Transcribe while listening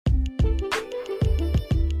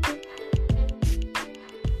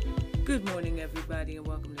Good morning, everybody, and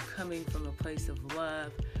welcome to Coming from a Place of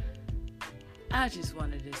Love. I just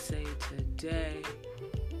wanted to say today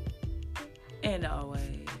and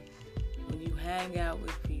always, when you hang out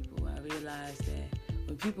with people, I realize that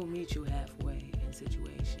when people meet you halfway in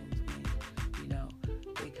situations, when,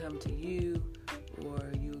 they come to you or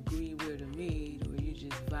you agree where to meet or you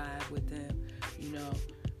just vibe with them,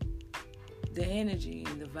 the energy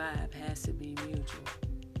and the vibe has to be mutual.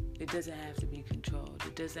 It doesn't have to be controlled.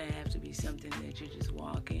 It doesn't have to be something that you just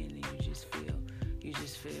walk in and you just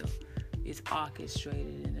feel it's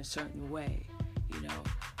orchestrated in a certain way,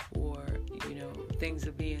 or things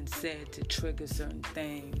are being said to trigger certain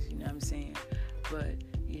things, you know what I'm saying? But,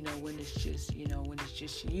 when it's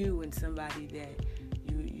just you and somebody that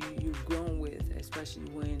you've grown with, especially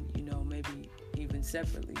when, maybe even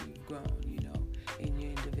separately you've grown, in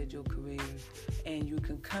your individual careers, and you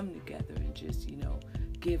can come together and just,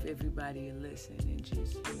 give everybody a listen and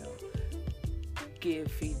just,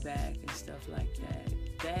 give feedback and stuff like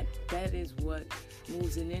that. That is what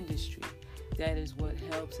moves an industry. That is what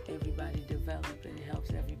helps everybody develop and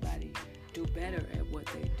helps everybody do better at what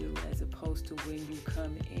they do, as opposed to when you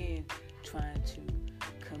come in trying to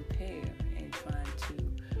compare and trying to,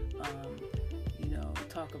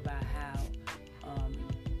 talk about how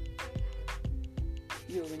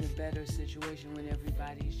you're in a better situation when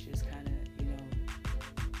everybody's just kind of,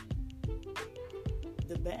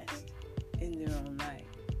 the best in their own right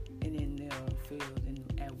and in their own field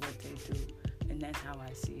and at what they do. And that's how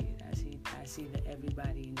I see it. I see that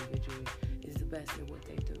everybody individually is the best at what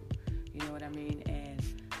they do. You know what I mean? And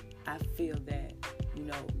I feel that,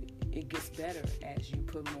 it gets better as you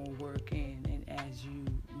put more work in and as you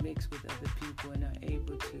mix with other people and are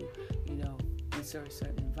able to, insert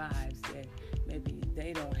certain vibes that maybe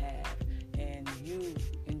they don't have, and you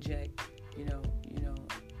inject,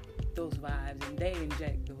 those vibes, and they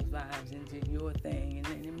inject those vibes into your thing, and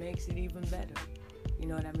then it makes it even better. You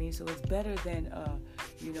know what I mean? So it's better than,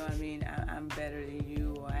 I'm better than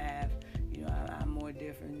you, or I have, I'm more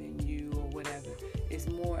different than you, or whatever. It's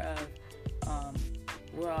more of,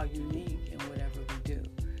 we're all unique in whatever we do.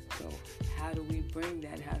 So how do we bring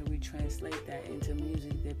that? How do we translate that into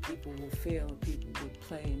music that people will feel, people would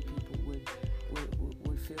play, and people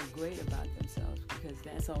would feel great about themselves? Because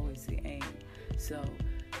that's always the aim. So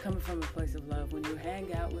coming from a place of love, when you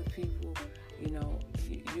hang out with people,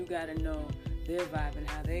 you got to know their vibe and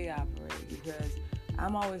how they operate, because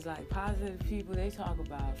I'm always like, positive people, they talk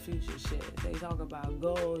about future shit. They talk about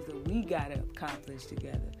goals that we got to accomplish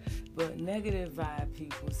together. But negative vibe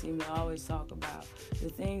people seem to always talk about the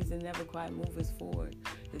things that never quite move us forward,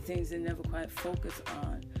 the things that never quite focus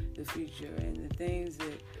on the future, and the things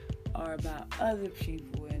that are about other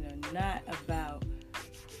people and are not about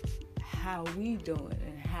how we do it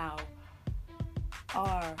and how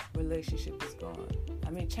our relationship is going.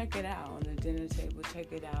 I mean, check it out on the dinner table,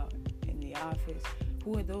 check it out in the office.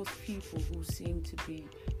 Who are those people who seem to be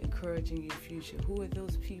encouraging your future? Who are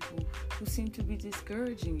those people who seem to be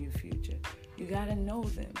discouraging your future? You got to know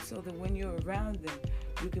them so that when you're around them,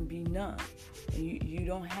 you can be numb. And you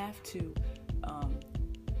don't have to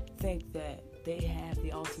think that they have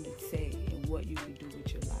the ultimate say in what you can do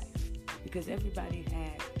with your life. Because everybody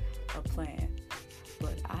had a plan.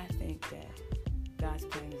 But I think that God's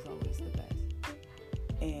plan is always the best.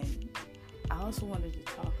 And I also wanted to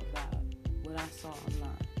talk about what I saw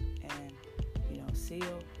online. And,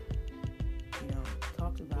 Seal,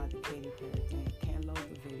 talked about the Katy Perry thing. Can't load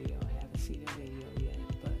the video. I haven't seen the video yet.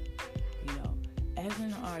 But, as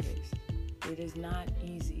an artist, it is not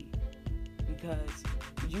easy because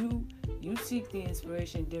you seek the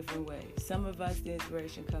inspiration different ways. Some of us, the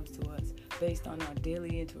inspiration comes to us based on our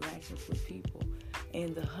daily interactions with people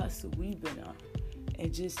and the hustle we've been on.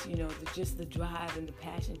 And just, just the drive and the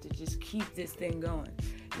passion to just keep this thing going.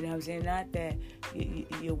 You know what I'm saying? Not that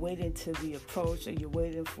you're waiting to be approached or you're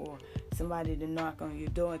waiting for somebody to knock on your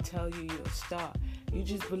door and tell you you're a star. You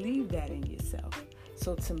just believe that in yourself.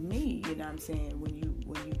 So to me, you know what I'm saying, when you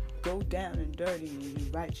go down and dirty and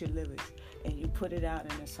you write your lyrics and you put it out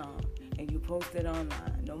in a song and you post it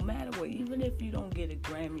online, no matter what, even if you don't get a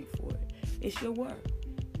Grammy for it, it's your work.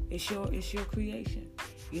 It's your creation.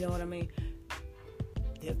 You know what I mean?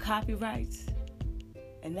 They're copyrights.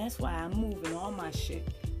 And that's why I'm moving all my shit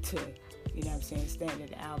to,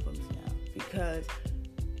 standard albums now. Because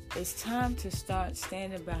it's time to start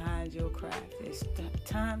standing behind your craft. It's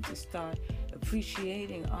time to start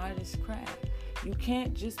appreciating artists' craft. You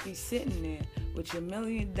can't just be sitting there with your $1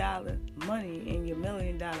 million money in your $1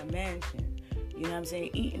 million mansion,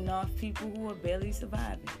 eating off people who are barely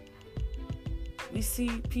surviving. We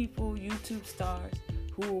see people, YouTube stars,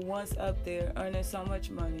 who were once up there earning so much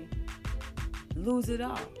money, lose it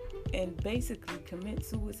all and basically commit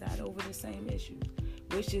suicide over the same issues,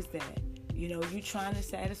 which is that, you trying to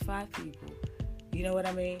satisfy people, you know what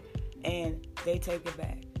I mean? And they take it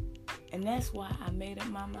back. And that's why I made up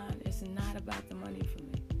my mind. It's not about the money for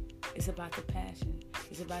me. It's about the passion.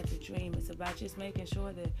 It's about the dream. It's about just making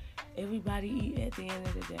sure that everybody eat at the end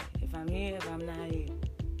of the day. If I'm here, if I'm not here.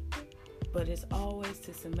 But it's always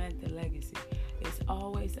to cement the legacy. It's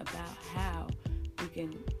always about how we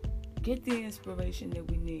can get the inspiration that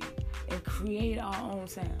we need and create our own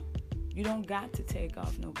sound. You don't got to take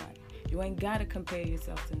off nobody. You ain't got to compare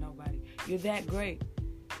yourself to nobody. You're that great.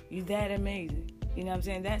 You're that amazing. You know what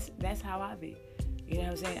I'm saying? That's how I be. You know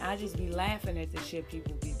what I'm saying? I just be laughing at the shit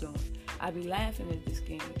people be doing. I be laughing at the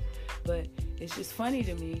schemes. But it's just funny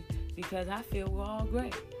to me because I feel we're all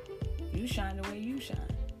great. You shine the way you shine.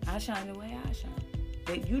 I shine the way I shine.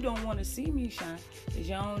 That you don't want to see me shine is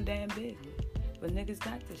your own damn business. But niggas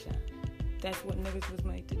got to shine. That's what niggas was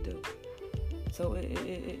made to do. So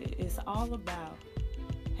it's all about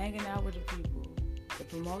hanging out with the people to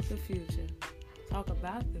promote the future, talk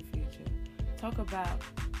about the future, talk about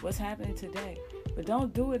what's happening today. But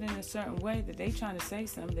don't do it in a certain way that they trying to say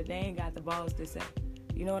something that they ain't got the balls to say.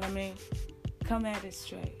 You know what I mean? Come at it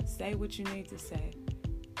straight. Say what you need to say.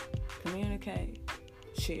 Communicate.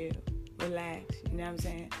 Chill. Relax. You know what I'm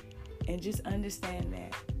saying? And just understand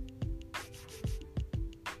that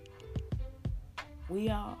we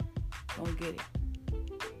all gonna get it.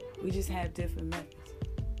 We just have different methods.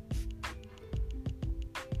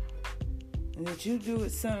 And if you do it a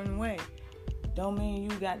certain way, don't mean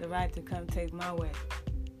you got the right to come take my way.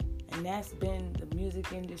 And that's been the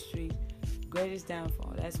music industry's greatest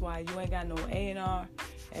downfall. That's why you ain't got no A&R.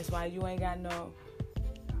 That's why you ain't got no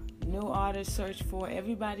new artists search for.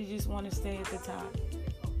 Everybody just want to stay at the top.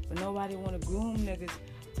 But nobody want to groom niggas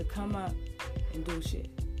to come up and do shit.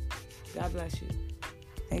 God bless you.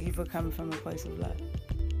 Thank you for coming from a place of love.